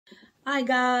Hi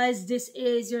guys, this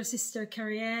is your sister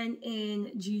Kerry-Ann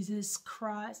in Jesus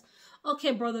Christ.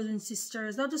 Okay, brothers and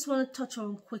sisters, I just want to touch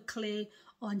on quickly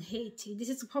on Haiti. This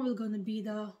is probably going to be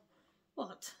the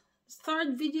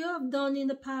third video I've done in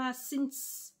the past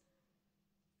since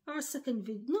our second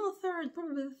video. No,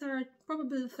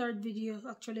 probably the third video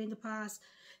actually in the past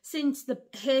since the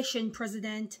Haitian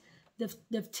president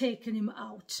they've taken him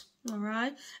out. All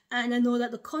right, and I know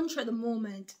that the country at the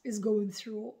moment is going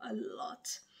through a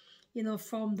lot. You know,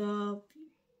 from the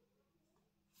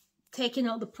taking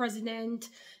out the president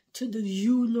to the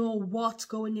what's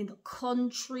going in the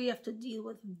country. Have to deal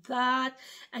with that.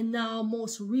 And now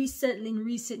most recently, in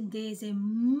recent days, a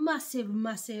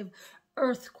massive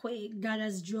earthquake that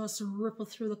has just rippled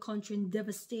through the country and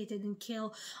devastated and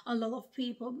killed a lot of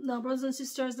people. Now, brothers and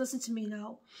sisters, listen to me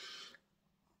now.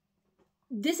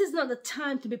 This is not the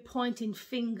time to be pointing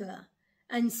finger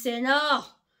and saying, oh,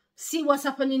 see what's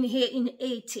happening here in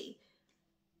Haiti.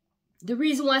 The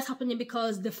reason why it's happening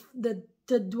because they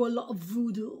do a lot of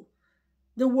voodoo.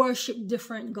 They worship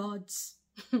different gods.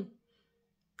 And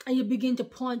you begin to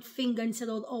point finger and say,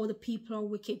 oh, the people are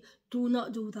wicked. Do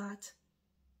not do that.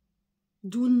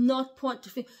 Do not point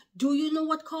to finger. Do you know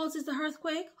what causes the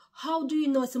earthquake? How do you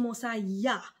know it's the Most High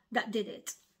Yah that did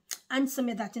it? Answer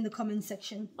me that in the comment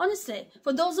section. Honestly,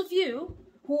 for those of you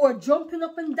who are jumping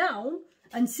up and down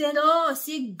and saying, oh,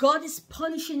 see, God is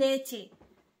punishing Haiti.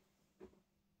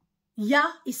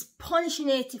 Yah is punishing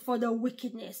Haiti for their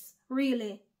wickedness.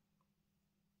 Really.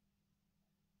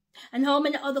 And how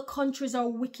many other countries are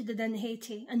wickeder than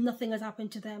Haiti and nothing has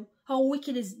happened to them? How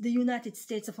wicked is the United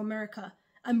States of America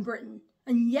and Britain?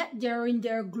 And yet they're in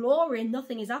their glory and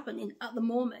nothing is happening at the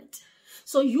moment.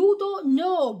 So you don't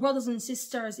know, brothers and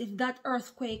sisters, if that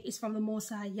earthquake is from the Most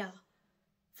High Yah.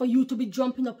 For you to be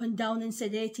jumping up and down and say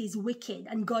Haiti is wicked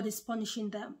and God is punishing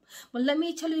them. But let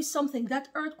me tell you something. That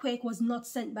earthquake was not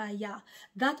sent by Yah.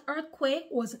 That earthquake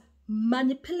was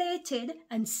manipulated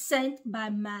and sent by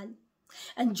man.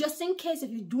 And just in case if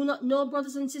you do not know,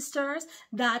 brothers and sisters,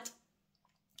 that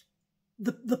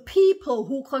the people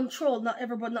who control, not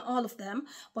everybody, not all of them,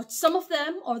 but some of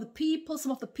them are the people,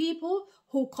 some of the people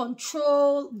who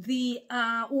control the,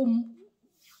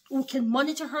 who can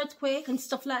monitor earthquake and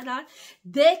stuff like that,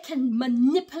 they can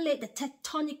manipulate the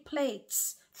tectonic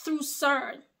plates through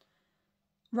CERN,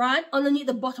 right, underneath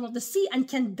the bottom of the sea, and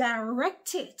can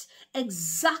direct it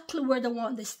exactly where they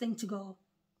want this thing to go.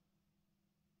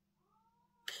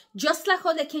 Just like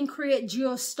how they can create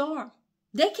geostorm.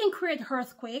 They can create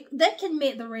earthquake. They can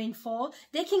make the rainfall.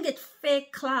 They can get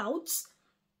fake clouds,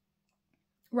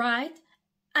 right,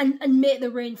 and make the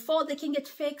rainfall. They can get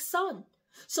fake sun.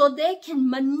 So they can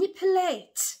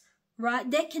manipulate, right?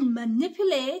 They can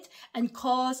manipulate and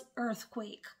cause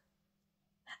earthquake.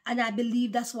 And I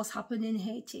believe that's what's happening in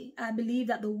Haiti. I believe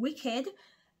that the wicked,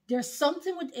 there's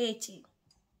something with Haiti.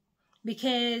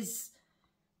 Because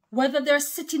whether they're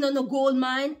sitting on a gold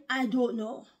mine, I don't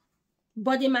know.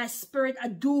 But in my spirit, I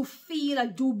do feel, I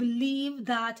do believe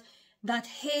that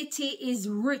Haiti is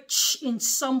rich in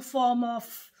some form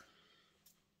of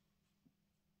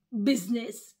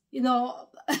business. You know,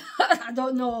 I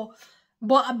don't know,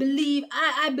 but I believe,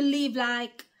 I believe,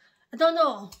 like, I don't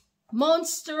know,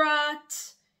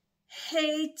 Montserrat,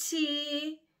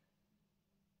 Haiti,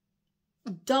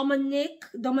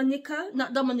 Dominica,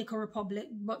 not Dominica Republic,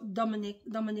 but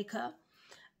Dominica,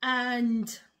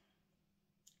 and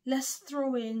let's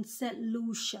throw in St.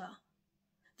 Lucia.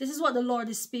 This is what the Lord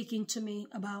is speaking to me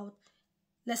about.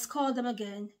 Let's call them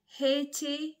again.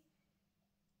 Haiti,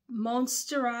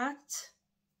 Montserrat,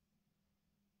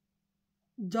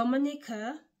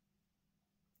 Dominica,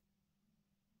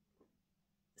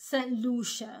 St.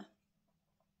 Lucia.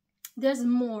 There's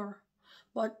more,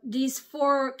 but these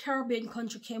 4 Caribbean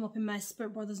countries came up in my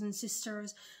spirit, brothers and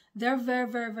sisters. They're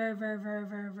very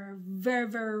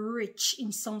rich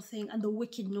in something, and the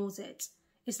wicked knows it.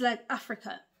 It's like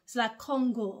Africa. It's like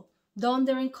Congo. Down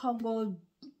there in Congo,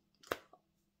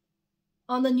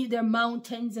 underneath their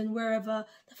mountains and wherever,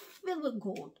 they're filled with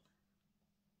gold,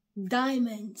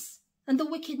 diamonds. And the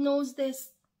wicked knows this.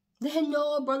 They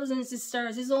know, brothers and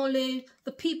sisters, it's only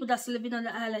the people that's living on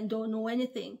the island don't know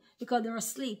anything because they're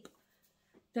asleep.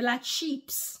 They're like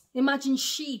sheeps. Imagine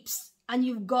sheeps, and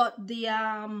you've got the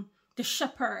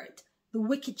shepherd, the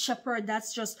wicked shepherd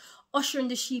that's just ushering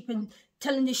the sheep and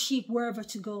telling the sheep wherever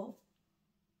to go.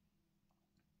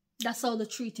 That's how they're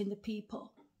treating the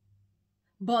people.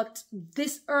 But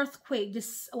this earthquake,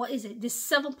 this, what is it? This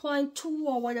 7.2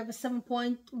 or whatever, 7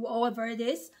 point, however it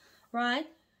is, right?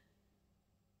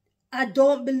 I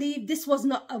don't believe this was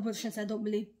not, I shouldn't say I don't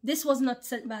believe, this was not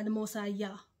sent by the Most High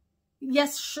Yah.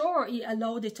 Yes, sure, he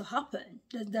allowed it to happen.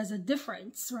 There's a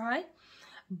difference, right?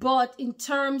 But in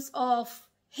terms of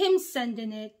him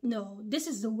sending it, no, this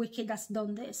is the wicked that's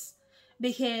done this.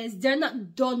 Because they're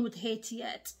not done with Haiti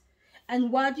yet.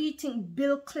 And why do you think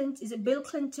Bill Clinton, is it Bill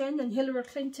Clinton and Hillary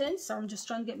Clinton? So I'm just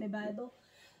trying to get my Bible.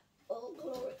 Oh,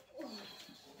 glory.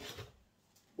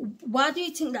 Why do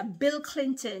you think that Bill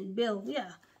Clinton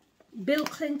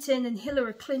and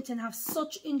Hillary Clinton have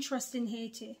such interest in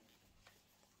Haiti?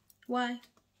 Why?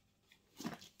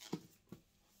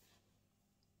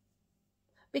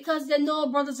 Because they know,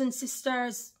 brothers and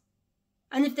sisters,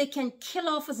 and if they can kill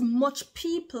off as much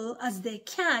people as they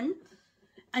can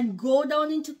and go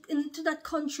down into that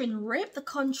country and rape the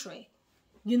country,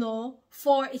 you know,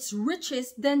 for its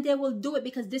riches, then they will do it,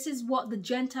 because this is what the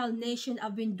Gentile nation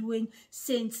have been doing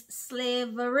since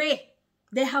slavery.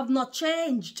 They have not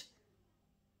changed.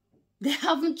 They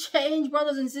haven't changed,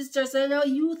 brothers and sisters. So, you know,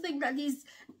 you think that these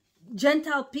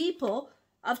Gentile people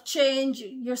have changed,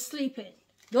 you're sleeping.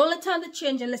 The only time they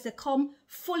change, unless they come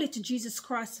fully to Jesus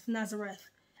Christ of Nazareth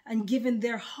and giving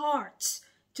their hearts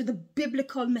to the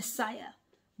biblical Messiah.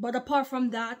 But apart from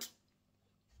that,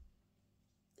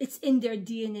 it's in their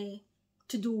DNA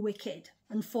to do wicked,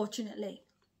 unfortunately.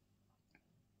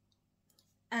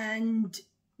 And,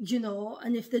 you know,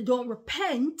 and if they don't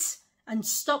repent and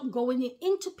stop going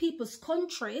into people's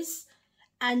countries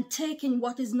and taking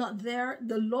what is not there,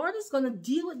 the Lord is going to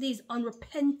deal with these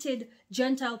unrepented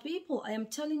Gentile people. I am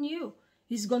telling you,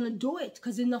 he's going to do it,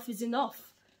 because enough is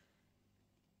enough.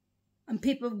 And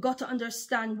people have got to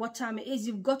understand what time it is.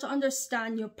 You've got to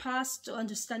understand your past to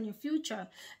understand your future.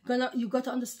 You've got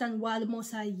to understand why the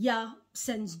Most High Yah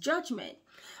sends judgment.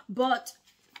 But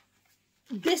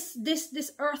this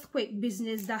earthquake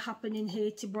business that happened in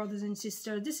Haiti, brothers and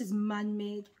sisters, this is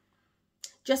man-made.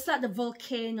 Just like the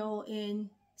volcano in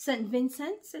St.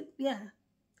 Vincent. St.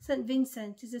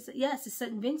 Vincent. Yes, it's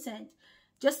St. Vincent.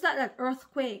 Just like that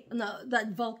earthquake, no,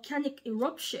 that volcanic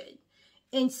eruption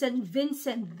in St.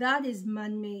 Vincent, that is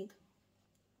man-made.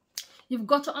 You've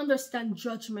got to understand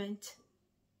judgment.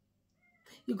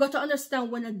 You've got to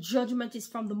understand when a judgment is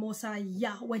from the Most High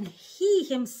Yah, when he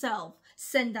himself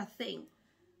sent that thing.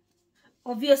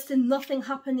 Obviously, nothing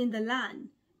happened in the land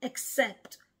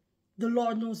except the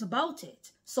Lord knows about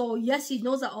it. So, yes, he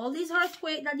knows that all these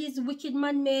earthquakes that these wicked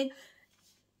man-made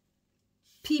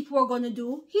people are going to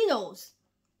do, he knows.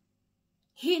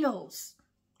 He knows,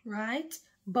 right?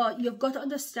 But you've got to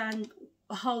understand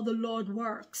how the Lord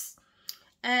works.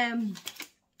 Where am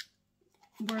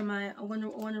I? I want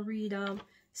to read.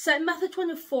 St. Matthew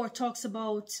 24 talks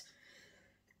about.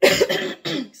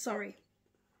 Sorry.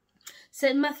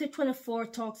 St. Matthew 24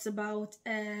 talks about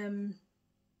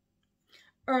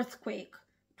earthquake.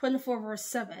 24 verse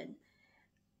 7.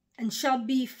 And shall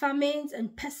be famines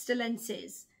and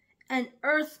pestilences and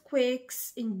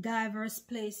earthquakes in diverse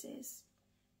places.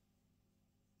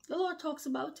 The Lord talks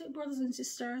about it, brothers and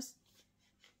sisters.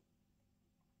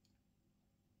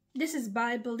 This is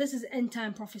Bible. This is end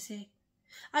time prophecy.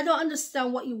 I don't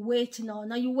understand what you're waiting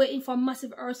on. Are you waiting for a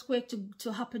massive earthquake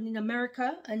to happen in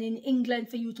America and in England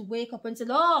for you to wake up and say,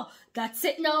 oh, that's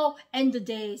it now, end of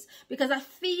days? Because I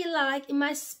feel like in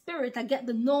my spirit, I get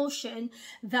the notion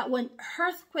that when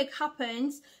earthquake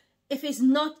happens, if it's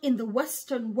not in the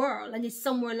Western world and it's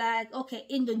somewhere like, okay,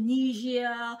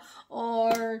 Indonesia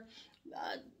or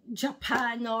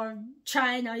Japan or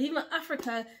China, even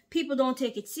Africa, people don't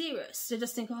take it serious. They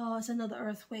just think, oh, it's another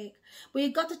earthquake. But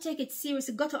you got to take it serious.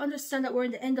 You got to understand that we're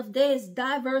in the end of days.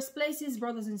 Diverse places,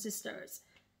 brothers and sisters.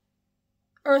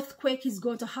 Earthquake is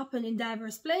going to happen in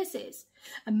diverse places.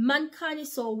 And mankind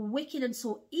is so wicked and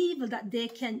so evil that they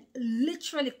can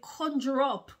literally conjure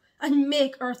up and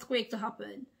make earthquake to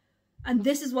happen. And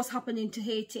this is what's happening to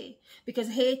Haiti. Because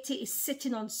Haiti is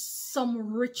sitting on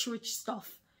some rich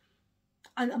stuff.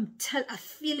 And I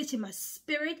feel it in my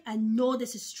spirit. I know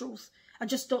this is truth. I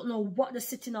just don't know what they're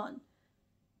sitting on.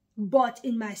 But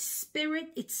in my spirit,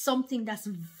 it's something that's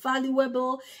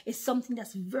valuable. It's something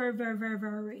that's very, very, very,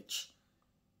 very rich.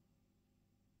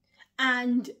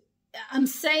 And I'm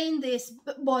saying this,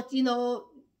 but you know,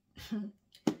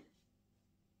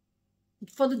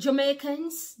 for the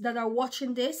Jamaicans that are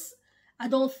watching this, I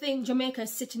don't think Jamaica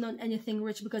is sitting on anything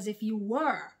rich, because if you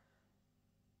were,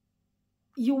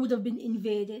 you would have been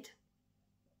invaded.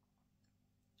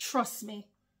 Trust me.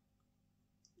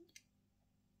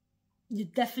 You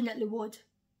definitely would.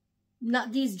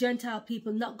 Not these Gentile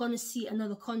people, not going to see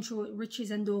another country with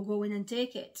riches and they'll go in and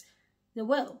take it. They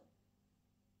will.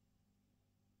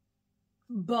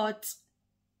 But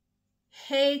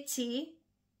Haiti,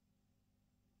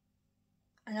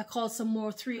 and I call some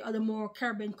more, 3 other more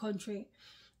Caribbean country,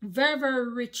 Very,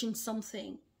 very rich in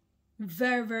something.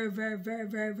 Very, very, very, very,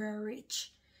 very, very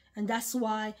rich. And that's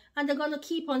why, and they're going to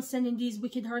keep on sending these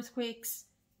wicked earthquakes,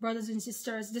 brothers and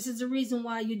sisters. This is the reason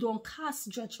why you don't cast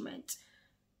judgment.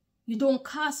 You don't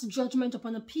cast judgment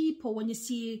upon the people when you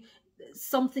see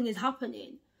something is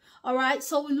happening. All right,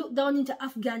 so we look down into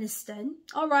Afghanistan.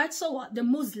 All right, so what? The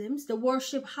Muslims, they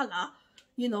worship Allah,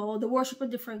 you know, they worship a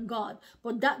different God.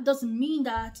 But that doesn't mean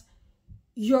that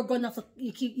you're going to have to,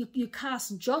 you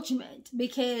cast judgment,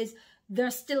 because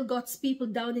there's still God's people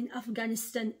down in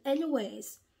Afghanistan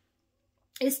anyways.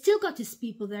 He's still got his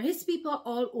people there. His people are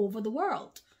all over the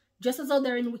world. Just as though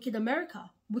they're in wicked America,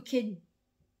 wicked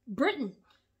Britain,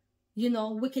 you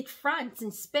know, wicked France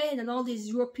and Spain and all these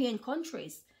European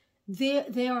countries.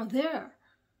 They are there.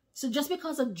 So just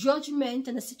because a judgment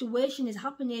and a situation is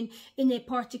happening in a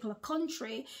particular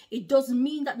country, it doesn't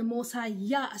mean that the Most High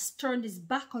Yah has turned his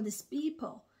back on his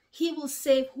people. He will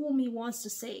save whom he wants to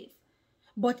save.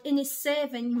 But in his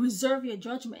saving, reserve your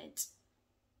judgment.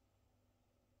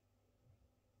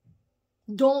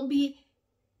 Don't be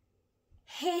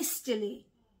hastily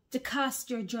to cast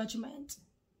your judgment.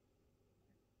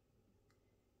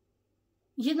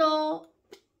 You know,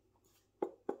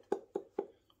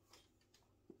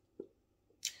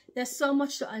 there's so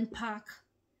much to unpack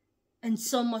and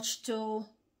so much to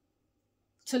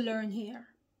learn here.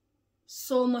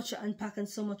 So much to unpack and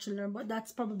so much to learn, but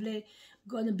that's probably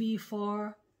going to be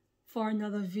for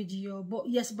another video. But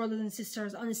yes, brothers and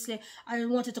sisters, honestly, I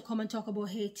wanted to come and talk about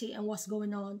Haiti and what's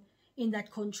going on in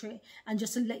that country, and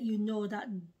just to let you know that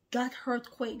that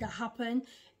earthquake that happened,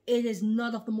 it is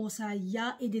not of the Most High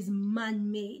Yah. It is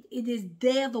man-made. It is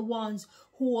they're the ones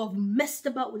who have messed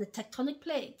about with the tectonic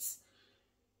plates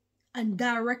and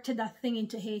directed that thing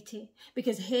into Haiti,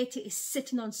 because Haiti is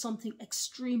sitting on something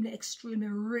extremely, extremely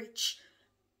rich,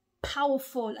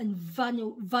 powerful, and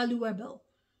valuable.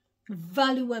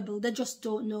 They just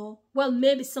don't know. Well,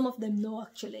 maybe some of them know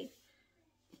actually,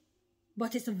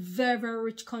 but it's a very, very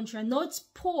rich country. I know it's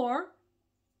poor.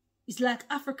 It's like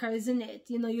Africa, isn't it?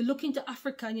 You know, you look into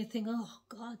Africa and you think, oh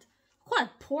God, quite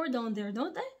poor down there,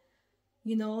 don't they?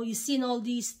 You know, you've seen all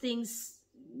these things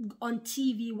on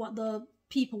TV, what the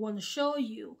people want to show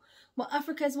you. But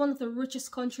Africa is one of the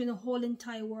richest countries in the whole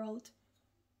entire world.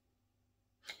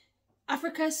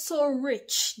 Africa is so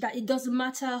rich that it doesn't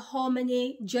matter how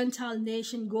many Gentile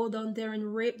nations go down there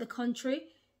and rape the country.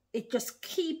 It just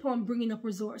keep on bringing up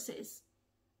resources.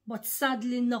 But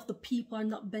sadly enough, the people are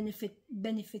not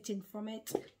benefiting from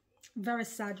it. Very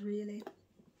sad, really.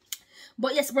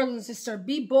 But yes, brothers and sisters,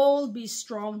 be bold, be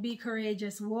strong, be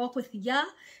courageous. Walk with Yah,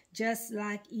 just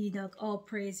like Enoch. All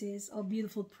praises, all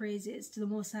beautiful praises to the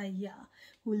Most High Yah,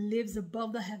 who lives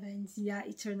above the heavens. Yah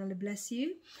eternally bless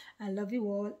you. I love you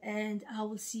all, and I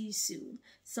will see you soon,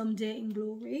 someday in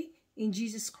glory, in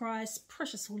Jesus Christ's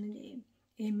precious holy name.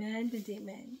 Amen and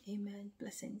amen. Amen.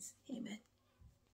 Blessings. Amen.